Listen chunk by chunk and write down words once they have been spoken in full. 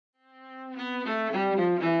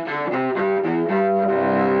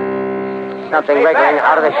something wriggling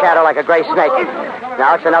out of the shadow like a gray snake.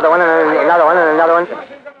 Now it's another one, and another one, and another one.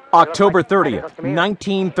 October 30th,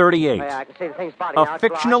 1938. A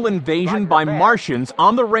fictional invasion by Martians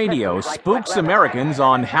on the radio spooks Americans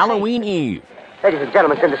on Halloween Eve. Ladies and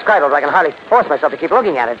gentlemen, it's indescribable. I can hardly force myself to keep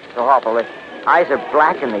looking at it. It's so awful. The eyes are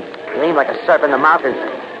black, and they gleam like a serpent. The mouth is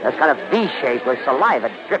kind of V-shaped with saliva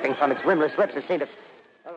dripping from its rimless lips. It seemed to